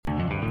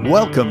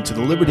Welcome to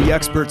the Liberty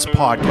Experts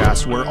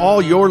Podcast, where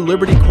all your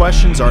liberty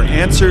questions are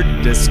answered,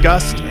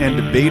 discussed, and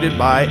debated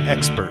by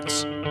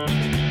experts.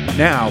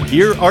 Now,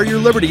 here are your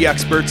liberty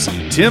experts,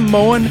 Tim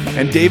Moen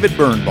and David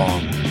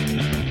Birnbaum.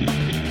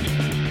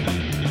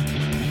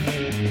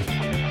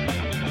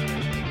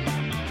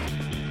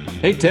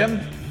 Hey, Tim.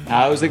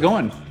 How's it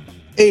going?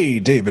 Hey,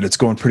 David. It's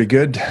going pretty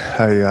good.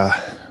 I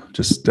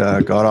just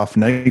got off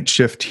night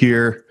shift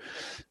here.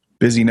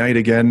 Busy night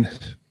again.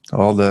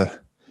 All the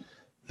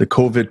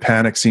COVID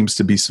panic seems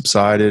to be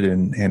subsided,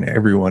 and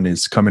everyone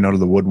is coming out of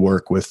the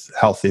woodwork with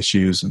health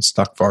issues and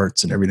stuck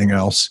farts and everything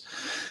else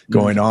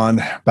going on.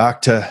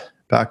 Back to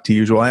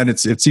usual. And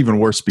it's even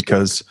worse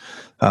because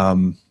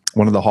one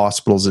of the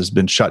hospitals has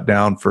been shut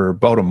down for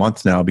about a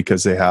month now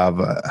because they have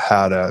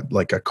had a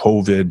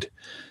COVID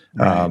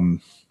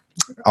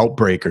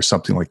outbreak or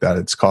something like that.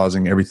 It's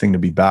causing everything to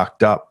be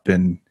backed up,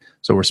 and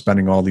so we're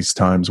spending all these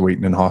times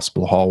waiting in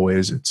hospital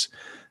hallways. It's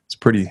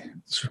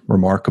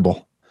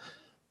remarkable.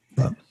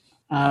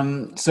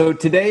 So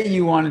today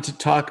you wanted to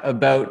talk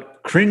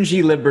about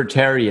cringy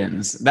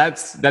libertarians.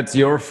 That's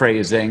your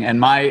phrasing, and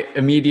my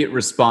immediate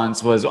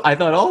response was, I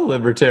thought all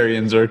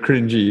libertarians are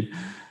cringy.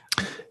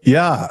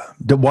 Yeah,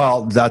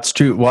 well, that's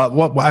true. Well,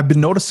 what I've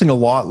been noticing a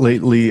lot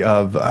lately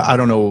of, I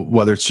don't know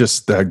whether it's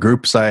just the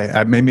groups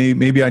I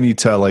maybe I need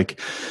to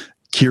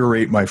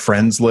curate my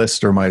friends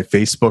list or my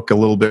Facebook a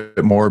little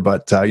bit more,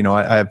 but I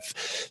have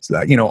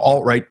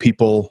alt-right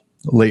people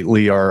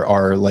lately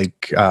are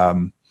like,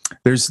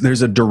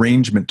 there's a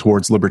derangement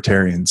towards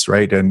libertarians,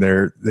 right? And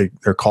they're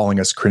calling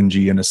us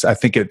cringy, and I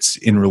think it's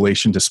in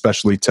relation to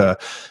especially to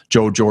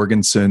Jo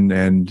Jorgensen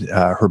and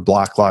her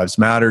Black Lives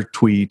Matter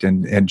tweet,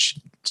 and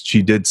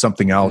she did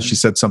something else. She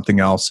said something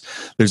else.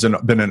 There's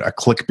been a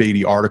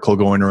clickbaity article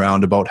going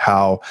around about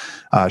how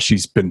she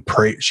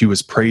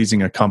was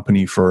praising a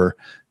company for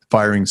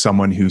firing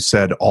someone who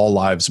said all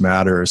lives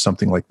matter or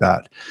something like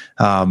that.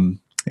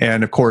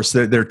 And of course,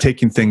 they're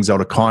taking things out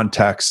of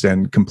context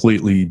and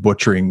completely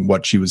butchering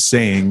what she was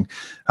saying.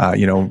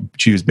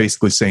 She was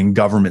basically saying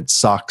government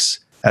sucks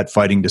at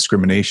fighting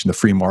discrimination. The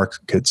free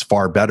market's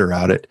far better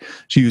at it.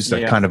 She used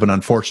a kind of an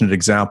unfortunate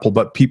example,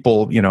 but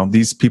people,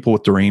 these people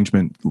with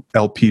derangement,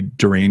 LP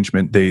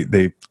derangement,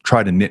 they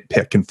try to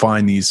nitpick and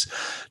find these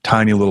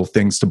tiny little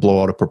things to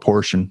blow out of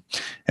proportion.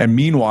 And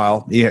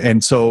meanwhile,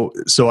 so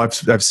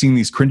I've seen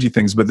these cringy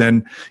things, but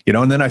then,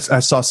 and then I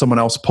saw someone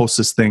else post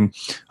this thing.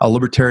 A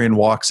libertarian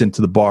walks into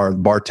the bar, the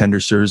bartender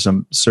serves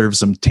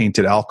them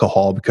tainted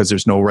alcohol because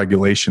there's no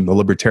regulation. The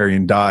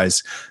libertarian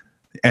dies.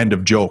 End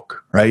of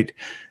joke, right?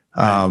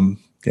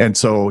 And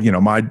so,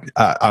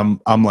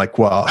 I'm like,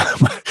 well,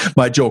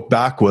 my joke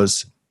back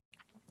was,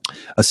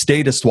 a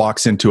statist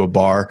walks into a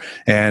bar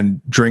and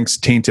drinks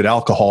tainted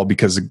alcohol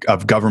because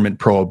of government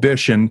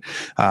prohibition.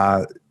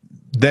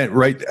 Then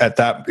right at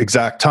that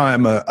exact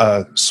time,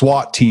 a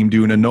SWAT team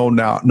doing a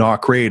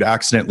no-knock raid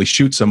accidentally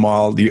shoots him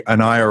while an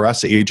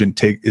IRS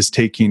agent is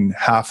taking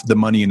half the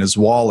money in his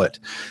wallet.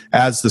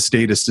 As the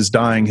statist is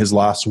dying, his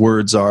last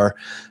words are,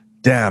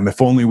 "Damn,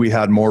 if only we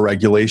had more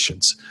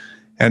regulations."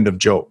 End of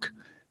joke.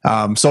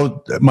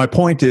 So my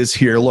point is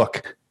here,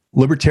 look,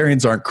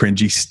 libertarians aren't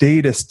cringy.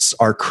 Statists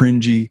are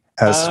cringy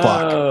as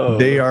fuck.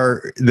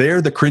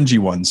 They're the cringy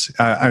ones.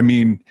 I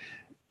mean,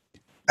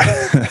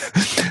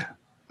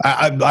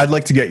 I'd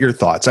like to get your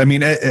thoughts. I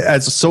mean,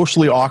 as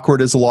socially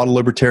awkward as a lot of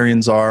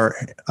libertarians are,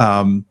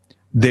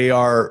 they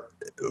are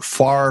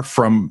far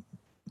from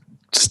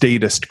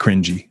statist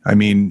cringy. I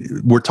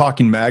mean, we're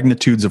talking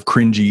magnitudes of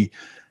cringiness.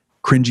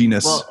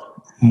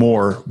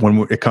 More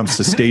when it comes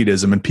to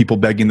statism and people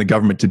begging the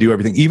government to do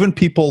everything. Even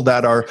people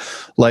that are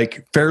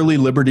like fairly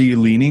liberty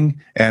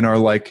leaning and are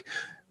like,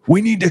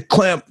 we need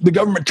the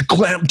government to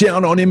clamp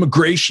down on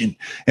immigration.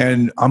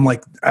 And I'm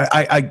like,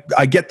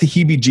 I get the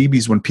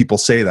heebie-jeebies when people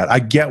say that. I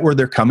get where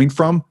they're coming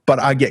from, but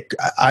I get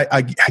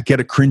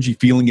a cringy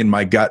feeling in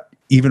my gut,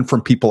 even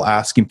from people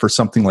asking for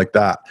something like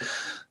that.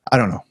 I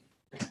don't know.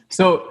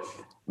 So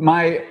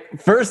my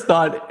first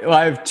thought,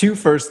 I have two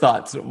first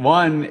thoughts.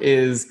 One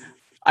is,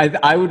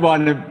 I would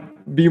want to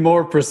be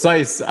more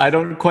precise. I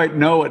don't quite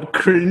know what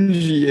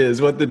cringy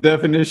is, what the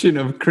definition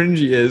of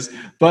cringy is,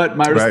 but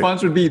my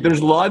response would be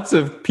there's lots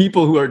of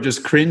people who are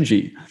just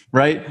cringy,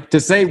 right? To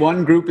say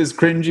one group is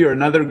cringy or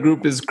another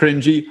group is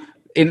cringy,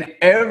 in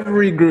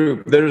every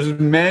group, there's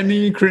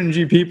many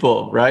cringy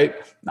people, right?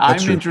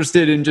 I'm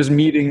interested in just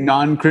meeting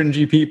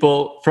non-cringy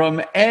people from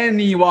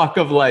any walk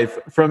of life,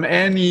 from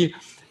any,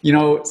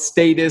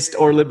 statist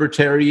or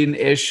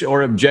libertarian-ish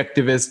or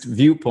objectivist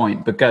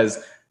viewpoint,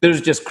 because there's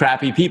just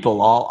crappy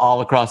people all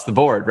across the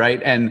board,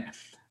 right? And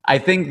I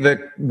think that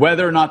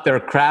whether or not they're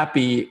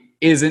crappy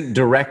isn't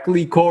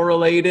directly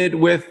correlated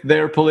with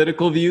their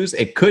political views.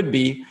 It could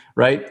be,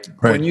 right?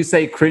 When you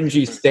say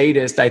cringy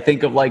statist, I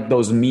think of like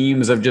those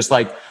memes of just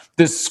like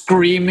the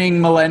screaming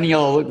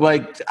millennial,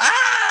 like,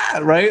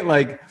 right?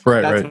 Like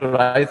that's what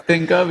I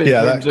think of in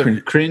terms of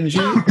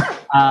cringy.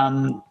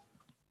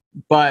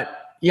 But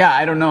yeah,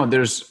 I don't know.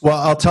 There's Well,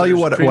 I'll tell you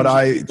what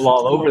people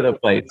all over the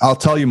place. I'll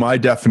tell you my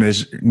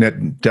definition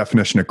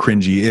of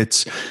cringy.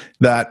 It's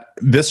that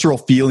visceral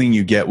feeling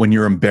you get when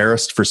you're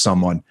embarrassed for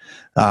someone.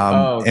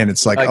 And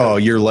it's like, oh,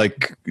 you're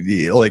like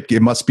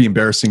it must be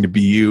embarrassing to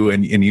be you.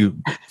 And you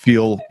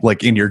feel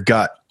like in your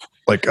gut,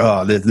 like,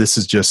 oh, this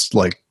is just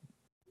like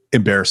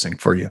embarrassing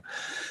for you.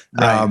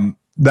 Right.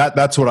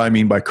 That's what I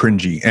mean by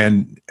cringy.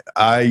 And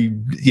I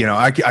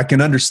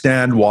can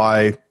understand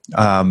why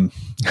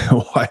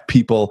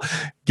people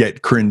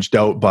get cringed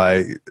out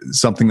by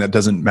something that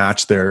doesn't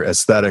match their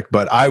aesthetic.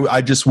 But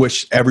I just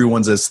wish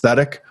everyone's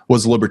aesthetic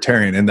was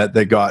libertarian, and that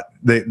they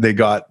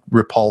got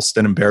repulsed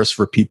and embarrassed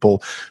for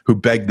people who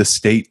beg the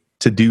state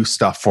to do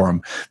stuff for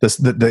them.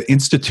 The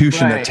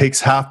institution that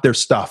takes half their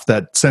stuff,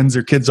 that sends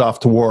their kids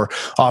off to war,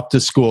 off to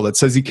school, that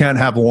says you can't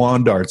have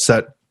lawn darts,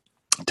 that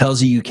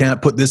tells you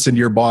can't put this into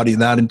your body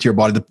and that into your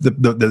body.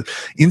 The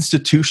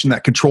institution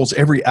that controls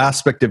every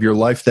aspect of your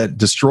life, that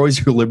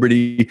destroys your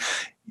liberty.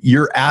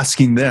 You're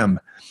asking them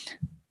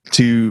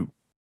to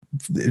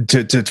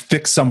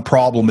fix some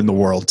problem in the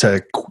world,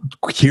 to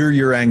cure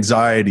your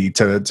anxiety,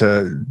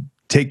 to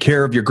take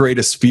care of your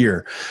greatest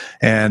fear.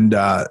 And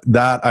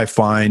that I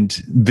find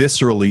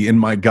viscerally in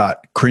my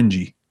gut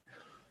cringy.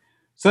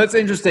 So that's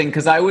interesting,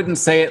 because I wouldn't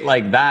say it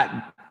like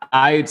that.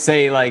 I'd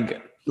say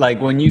like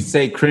when you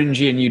say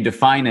cringy and you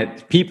define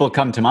it, people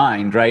come to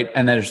mind, right?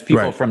 And there's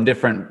people from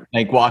different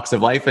like walks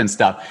of life and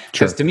stuff.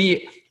 Because to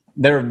me,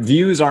 their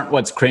views aren't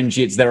what's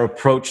cringy, it's their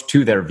approach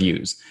to their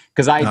views.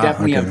 Because I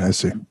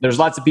there's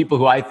lots of people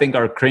who I think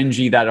are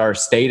cringy that are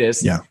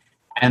status. Yeah.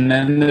 And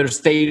then there's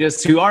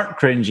status who aren't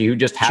cringy, who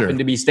just happen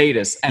to be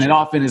status. And it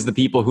often is the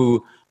people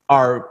who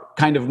are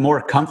kind of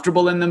more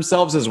comfortable in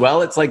themselves as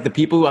well. It's like the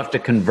people who have to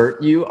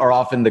convert you are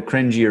often the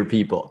cringier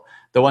people.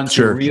 The ones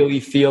who really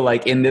feel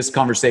like in this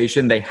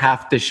conversation, they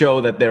have to show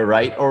that they're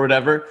right or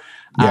whatever.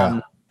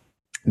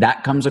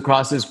 That comes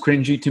across as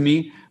cringy to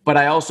me. But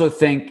I also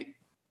think,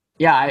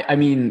 I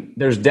mean,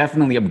 there's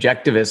definitely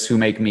objectivists who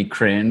make me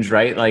cringe,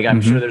 right? Like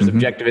I'm sure there's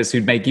objectivists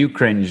who'd make you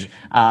cringe.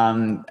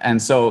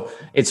 And so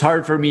it's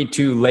hard for me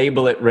to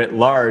label it writ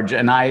large.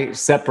 And I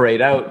separate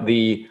out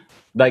the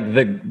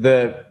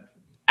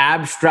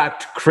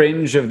abstract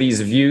cringe of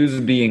these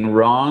views being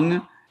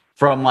wrong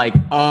from like,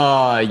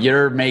 oh,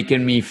 you're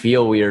making me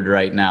feel weird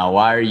right now.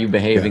 Why are you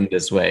behaving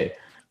this way?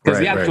 Because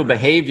the actual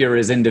behavior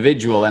is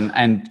individual,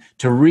 and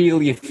to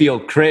really feel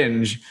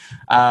cringe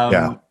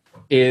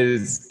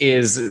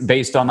is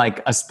based on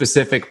like a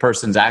specific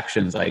person's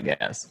actions, I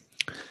guess.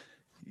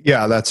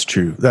 Yeah, that's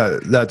true.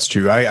 That's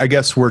true. I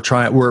guess what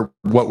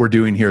we're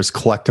doing here is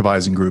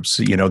collectivizing groups.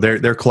 You know,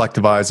 they're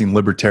collectivizing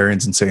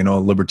libertarians and saying, oh,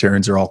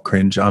 libertarians are all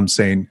cringe. I'm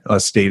saying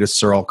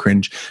statists are all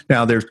cringe.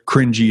 Now they're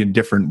cringy in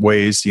different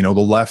ways. You know, the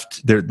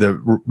left, the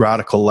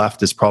radical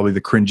left is probably the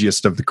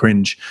cringiest of the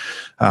cringe.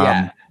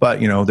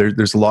 But you know,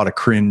 there's a lot of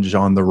cringe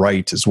on the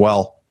right as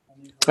well.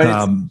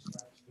 But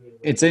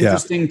it's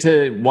interesting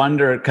to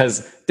wonder,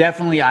 because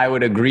definitely I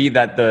would agree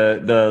that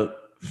the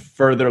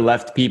further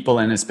left people,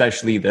 and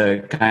especially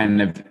the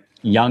kind of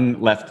young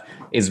left,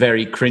 is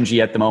very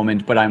cringy at the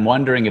moment. But I'm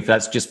wondering if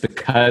that's just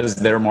because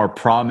they're more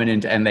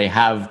prominent and they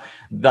have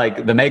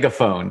like the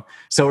megaphone,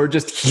 so we're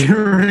just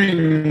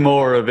hearing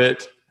more of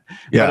it.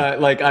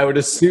 But I would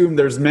assume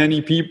there's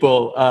many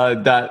people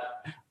that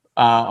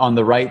on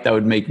the right that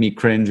would make me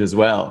cringe as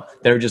well.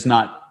 They're just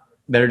not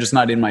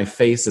in my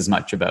face as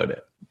much about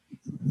it.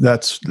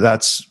 That's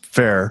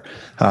fair.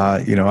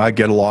 You know, I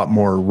get a lot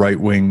more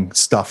right-wing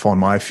stuff on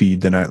my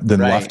feed than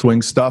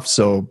left-wing stuff.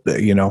 So,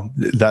 you know,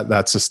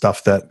 that's the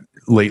stuff that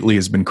lately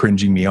has been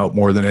cringing me out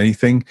more than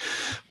anything.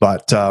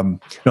 But no,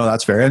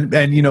 that's fair.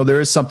 And you know, there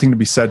is something to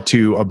be said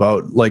too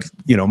about, like,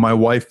 you know, my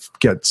wife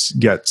gets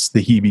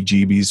the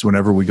heebie-jeebies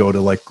whenever we go to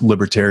like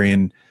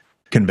libertarian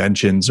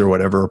conventions or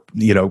whatever,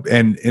 you know,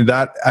 and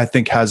that I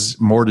think has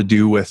more to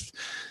do with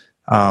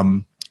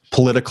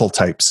political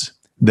types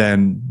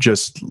than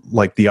just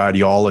like the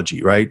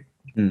ideology, right?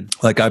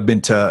 Like I've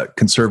been to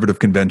conservative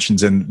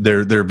conventions and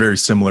they're very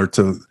similar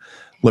to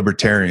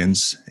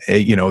libertarians.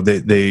 You know,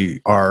 they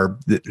are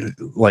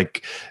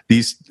like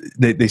these,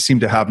 they seem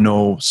to have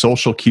no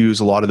social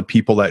cues. A lot of the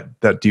people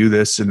that do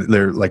this, and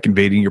they're like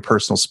invading your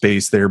personal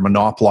space. They're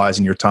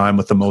monopolizing your time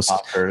with the most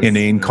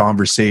inane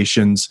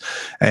conversations,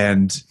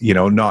 and, you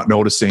know, not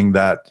noticing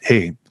that,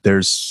 hey,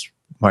 there's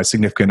my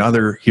significant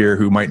other here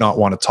who might not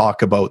want to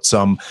talk about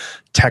some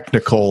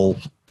technical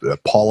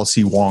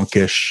policy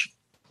wonkish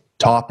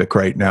topic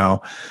right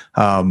now.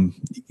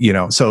 You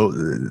know, so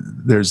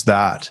there's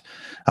that.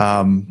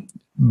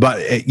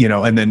 But, you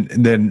know, and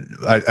then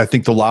I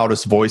think the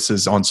loudest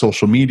voices on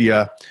social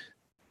media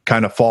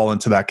kind of fall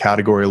into that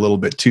category a little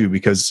bit too,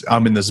 because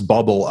I'm in this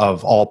bubble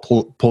of all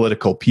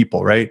political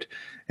people. Right.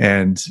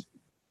 And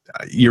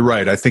you're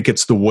right. I think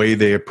it's the way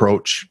they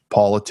approach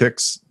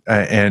politics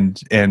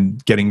and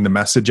getting the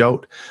message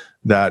out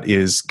that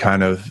is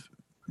kind of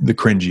the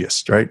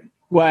cringiest, right?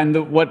 Well,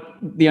 and what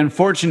the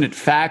unfortunate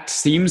fact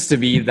seems to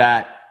be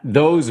that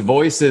those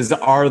voices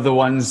are the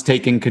ones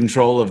taking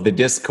control of the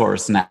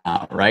discourse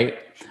now, right?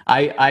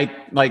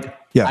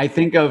 I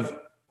think of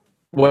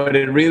what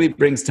it really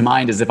brings to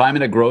mind is if I'm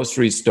in a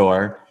grocery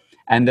store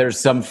and there's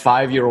some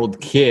 5-year-old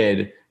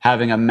kid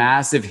having a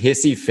massive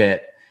hissy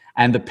fit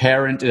and the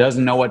parent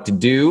doesn't know what to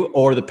do,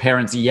 or the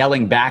parent's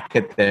yelling back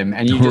at them,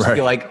 and you just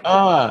feel like,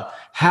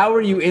 how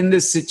are you in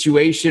this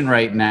situation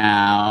right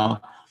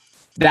now?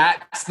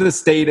 That's the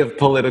state of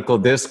political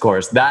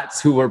discourse.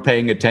 That's who we're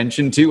paying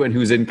attention to and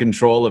who's in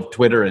control of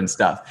Twitter and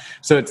stuff.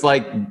 So it's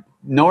like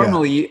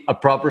normally a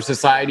proper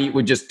society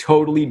would just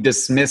totally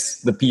dismiss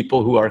the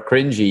people who are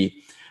cringy,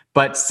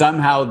 but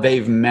somehow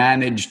they've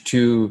managed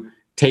to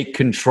take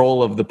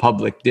control of the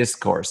public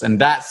discourse. And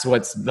that's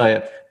what's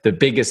the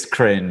biggest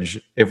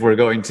cringe, if we're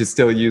going to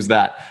still use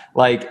that.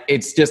 Like,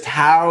 it's just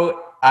how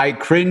I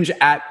cringe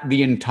at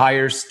the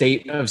entire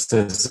state of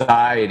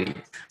society.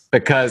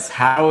 Because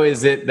how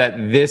is it that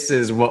this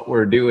is what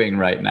we're doing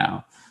right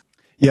now?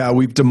 Yeah,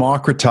 we've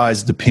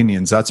democratized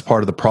opinions. That's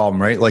part of the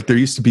problem, right? Like, there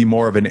used to be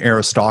more of an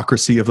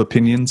aristocracy of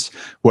opinions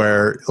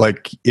where,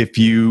 like, if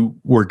you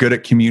were good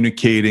at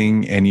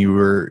communicating and you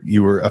were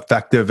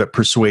effective at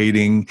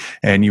persuading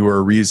and you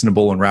were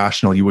reasonable and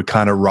rational, you would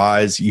kind of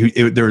rise.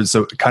 There's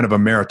a kind of a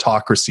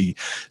meritocracy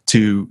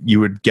to,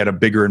 you would get a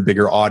bigger and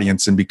bigger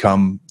audience and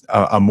become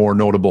a more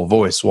notable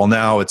voice. Well,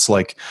 now it's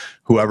like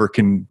whoever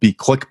can be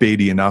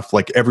clickbaity enough,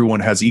 like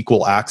everyone has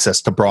equal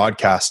access to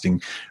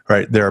broadcasting,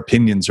 right? Their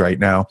opinions right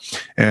now.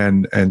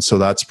 And so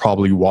that's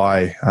probably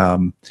why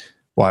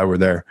we're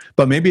there.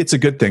 But maybe it's a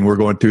good thing we're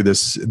going through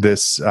this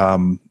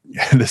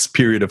this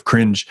period of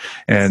cringe.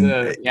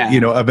 And,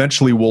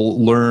 eventually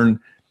we'll learn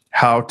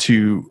how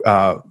to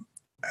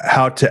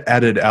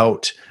edit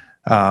out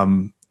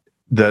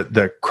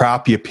the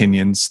crappy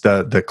opinions,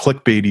 the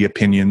clickbaity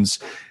opinions,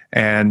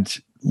 and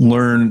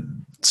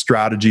learn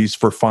strategies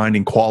for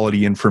finding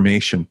quality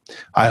information.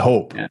 I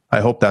hope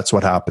that's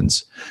what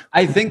happens.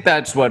 I think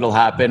that's what'll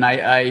happen.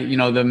 I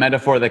the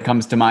metaphor that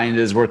comes to mind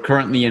is we're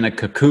currently in a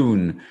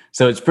cocoon.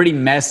 So it's pretty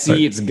messy,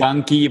 right. It's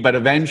gunky, but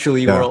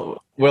eventually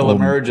we'll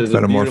emerge as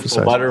a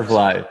beautiful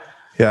butterfly.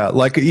 Yeah,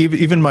 like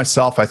even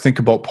myself, I think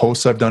about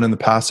posts I've done in the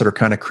past that are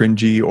kind of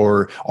cringy,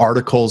 or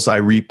articles I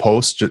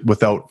repost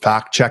without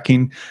fact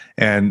checking,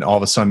 and all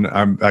of a sudden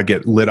I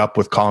get lit up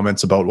with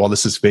comments about, well,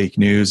 this is fake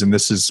news and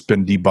this has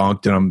been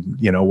debunked, and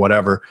I'm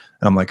whatever.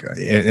 And I'm like,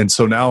 and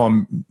so now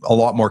I'm a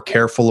lot more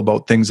careful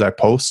about things I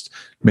post,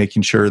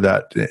 making sure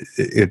that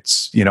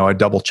it's I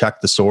double check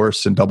the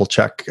source and double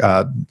check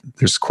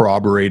there's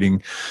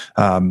corroborating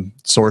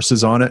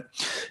sources on it.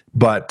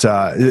 But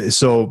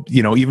so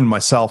even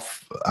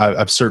myself,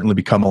 I've certainly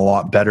become a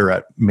lot better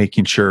at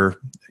making sure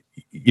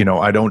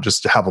I don't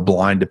just have a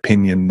blind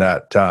opinion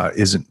that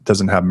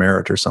doesn't have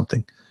merit or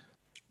something.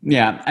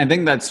 Yeah, I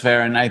think that's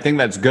fair, and I think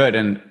that's good,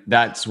 and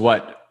that's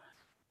what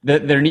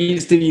there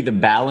needs to be the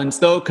balance,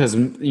 though, because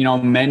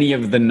many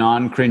of the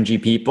non-cringy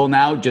people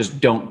now just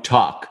don't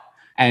talk.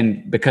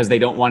 And because they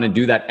don't want to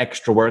do that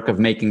extra work of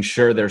making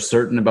sure they're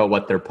certain about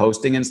what they're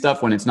posting and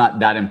stuff when it's not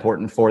that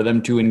important for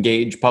them to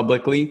engage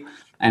publicly.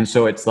 And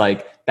so it's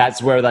like,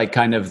 that's where like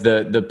kind of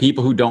the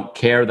people who don't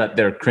care that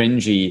they're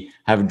cringy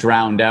have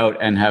drowned out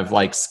and have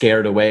like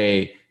scared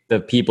away the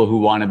people who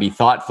want to be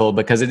thoughtful,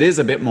 because it is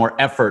a bit more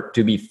effort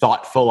to be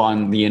thoughtful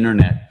on the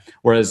internet.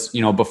 Whereas,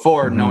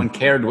 before no one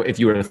cared if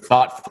you were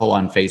thoughtful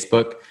on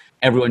Facebook.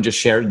 Everyone just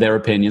shared their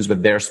opinions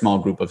with their small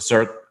group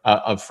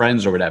of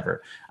friends or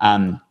whatever.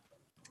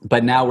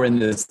 But now we're in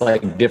this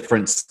like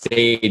different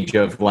stage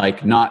of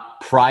like not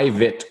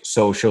private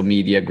social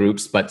media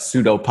groups, but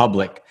pseudo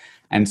public.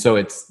 And so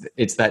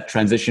it's that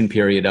transition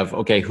period of,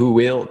 okay, who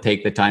will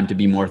take the time to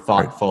be more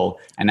thoughtful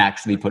and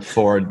actually put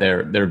forward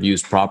their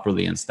views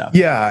properly and stuff.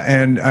 Yeah.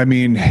 And I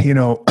mean,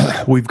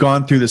 we've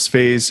gone through this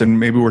phase, and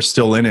maybe we're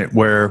still in it,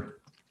 where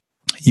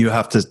you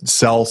have to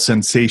sell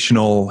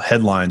sensational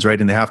headlines, right?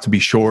 And they have to be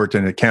short,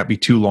 and it can't be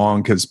too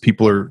long because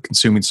people are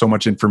consuming so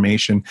much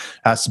information.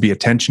 It has to be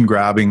attention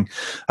grabbing.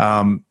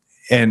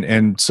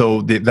 And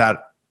so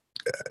that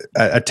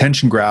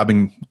attention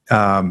grabbing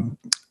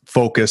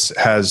focus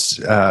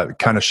has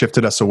kind of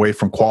shifted us away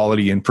from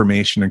quality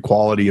information and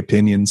quality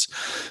opinions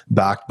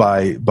backed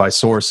by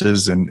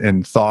sources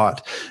and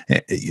thought.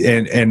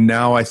 And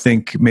now I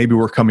think maybe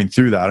we're coming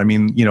through that. I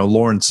mean,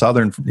 Lauren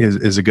Southern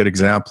is a good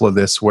example of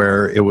this,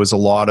 where it was a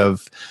lot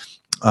of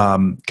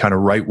kind of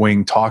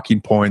right-wing talking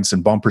points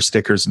and bumper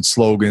stickers and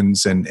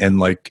slogans and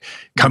like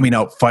coming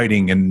out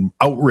fighting and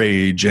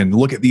outrage and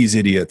look at these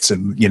idiots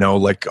and,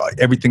 like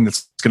everything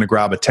that's going to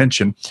grab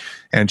attention.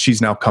 And she's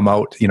now come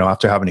out,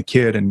 after having a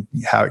kid and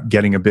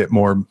getting a bit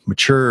more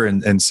mature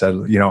and said,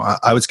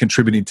 I was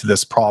contributing to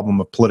this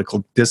problem of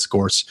political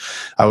discourse.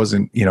 I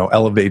wasn't,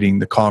 elevating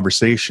the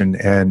conversation.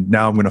 And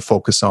now I'm going to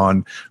focus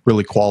on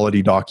really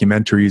quality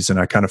documentaries. And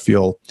I kind of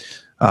feel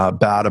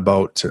bad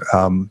about,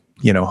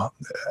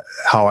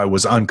 how I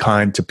was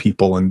unkind to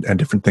people and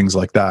different things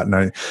like that.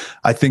 And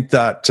I think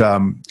that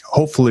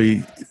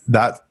hopefully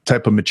that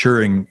type of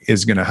maturing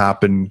is going to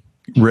happen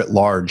writ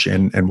large,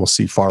 and we'll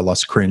see far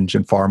less cringe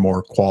and far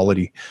more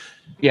quality.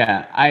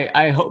 Yeah,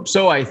 I hope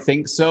so. I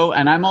think so.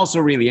 And I'm also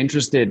really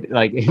interested,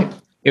 like,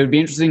 it would be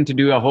interesting to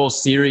do a whole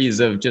series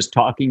of just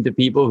talking to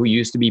people who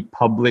used to be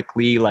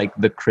publicly like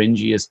the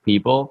cringiest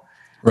people,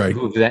 Right.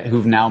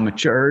 who've now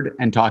matured,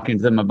 and talking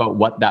to them about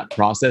what that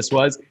process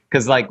was.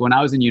 Because like when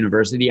I was in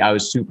university, I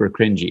was super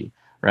cringy,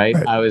 right?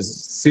 I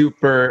was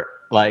super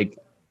like,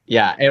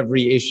 yeah,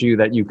 every issue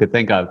that you could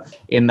think of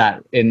in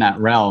that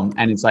realm.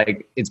 And it's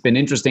like, it's been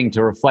interesting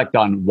to reflect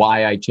on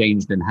why I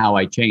changed and how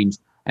I changed.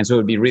 And so it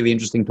would be really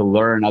interesting to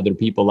learn other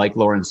people like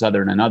Lauren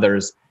Southern and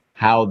others,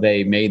 how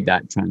they made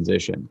that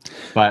transition.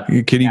 But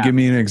can you give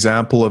me an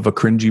example of a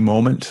cringy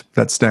moment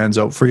that stands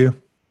out for you?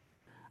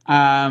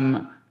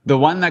 The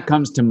one that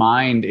comes to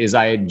mind is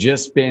I had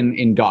just been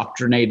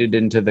indoctrinated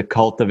into the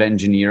cult of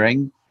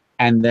engineering.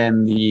 And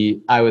then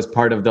I was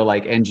part of the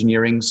like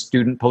engineering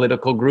student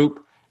political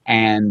group,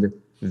 and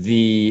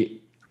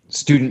the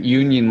student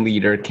union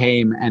leader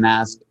came and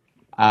asked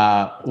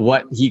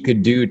what he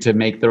could do to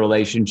make the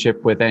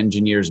relationship with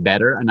engineers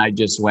better. And I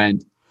just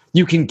went,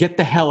 "You can get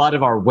the hell out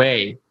of our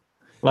way."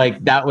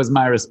 Like that was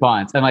my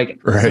response. And like,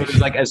 so it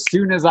was like, as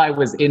soon as I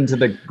was into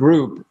the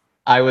group,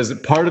 I was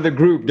part of the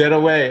group, get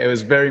away. It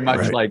was very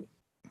much like,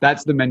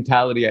 that's the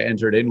mentality I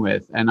entered in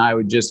with. And I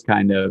would just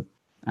kind of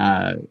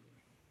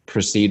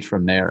proceed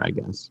from there, I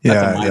guess.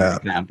 That's a minor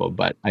example,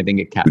 but I think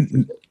it captures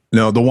it.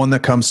 No, the one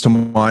that comes to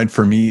mind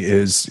for me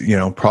is,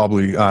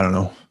 probably, I don't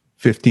know,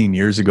 15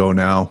 years ago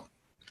now,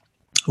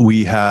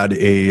 we had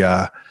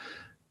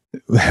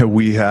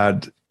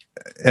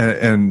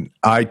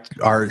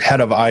our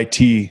head of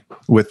IT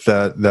with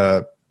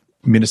the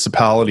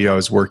municipality I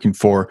was working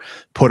for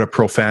put a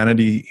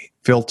profanity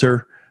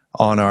filter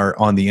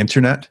on the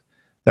internet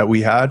that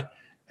we had.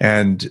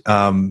 And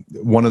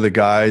one of the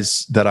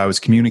guys that I was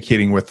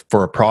communicating with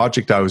for a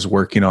project I was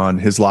working on,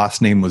 his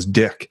last name was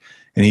Dick,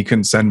 and he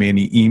couldn't send me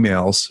any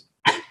emails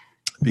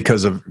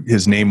because of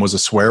his name was a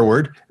swear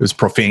word. It was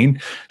profane.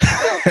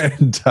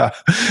 and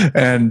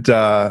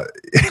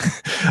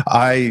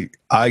I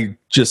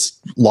just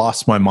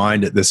lost my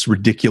mind at this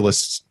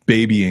ridiculous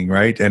babying,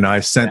 right? And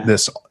I sent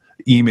this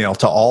email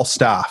to all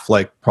staff,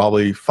 like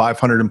probably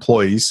 500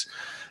 employees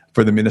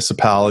for the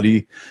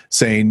municipality,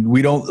 saying,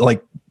 we don't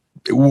like,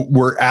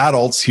 we're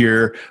adults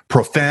here.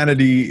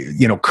 Profanity,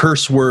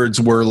 curse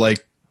words were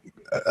like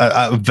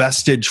a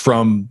vestige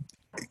from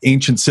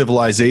ancient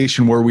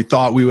civilization where we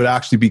thought we would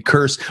actually be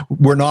cursed.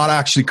 We're not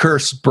actually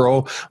cursed,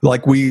 bro.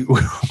 Like we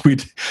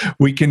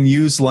can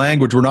use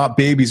language. We're not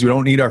babies. We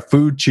don't need our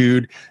food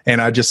chewed.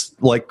 And I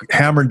just like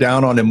hammered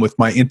down on him with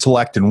my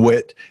intellect and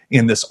wit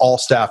in this all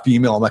staff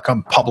email. I'm like,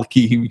 I'm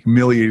publicly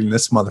humiliating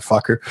this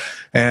motherfucker.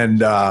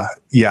 And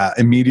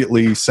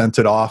immediately sent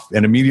it off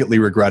and immediately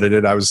regretted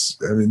it.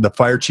 The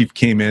fire chief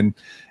came in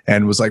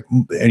and was like,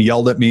 and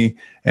yelled at me,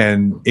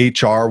 and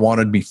HR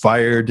wanted me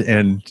fired,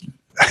 and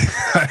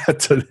I had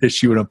to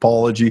issue an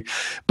apology.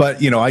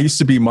 But, I used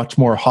to be much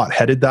more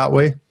hot-headed that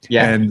way,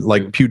 and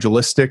like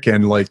pugilistic,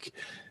 and like,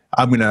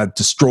 I'm going to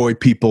destroy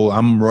people.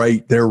 I'm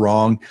right, they're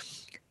wrong,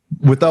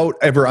 without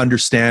ever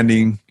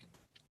understanding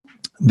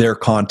their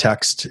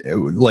context,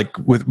 like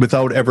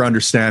without ever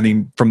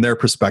understanding from their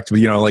perspective.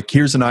 Like,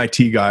 here's an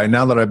IT guy.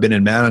 Now that I've been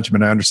in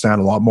management, I understand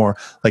a lot more.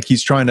 Like,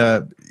 he's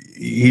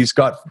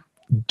got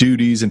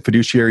duties and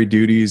fiduciary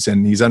duties,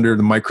 and he's under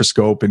the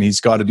microscope, and he's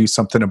got to do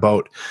something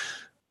about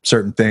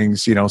certain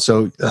things,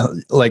 so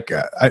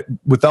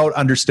without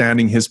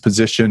understanding his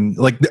position,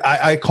 like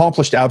I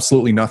accomplished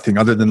absolutely nothing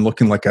other than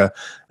looking like a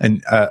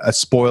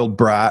spoiled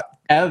brat,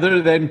 other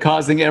than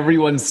causing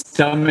everyone's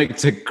stomach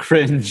to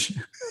cringe.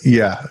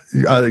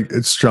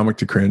 It's stomach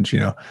to cringe.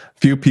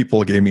 Few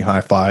people gave me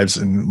high fives,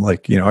 and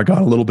I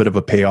got a little bit of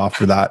a payoff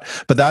for that.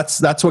 But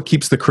that's what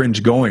keeps the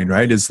cringe going,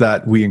 right? Is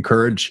that we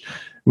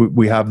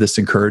have this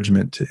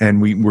encouragement,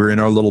 and we're in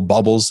our little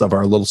bubbles of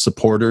our little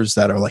supporters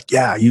that are like,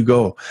 yeah, you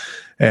go.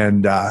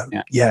 And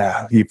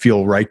you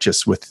feel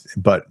righteous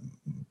but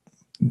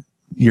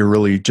you're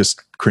really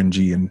just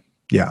cringy. And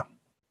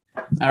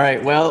All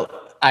right. Well,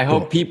 I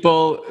hope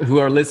people who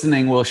are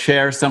listening will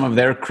share some of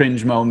their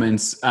cringe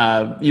moments,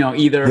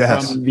 either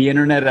from the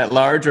internet at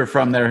large or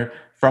from their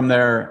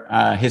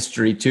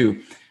history too.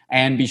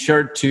 And be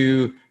sure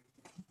to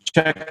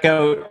check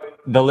out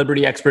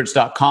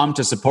thelibertyexperts.com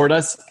to support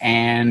us,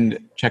 and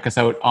check us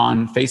out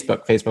on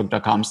Facebook,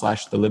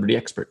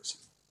 facebook.com/thelibertyexperts.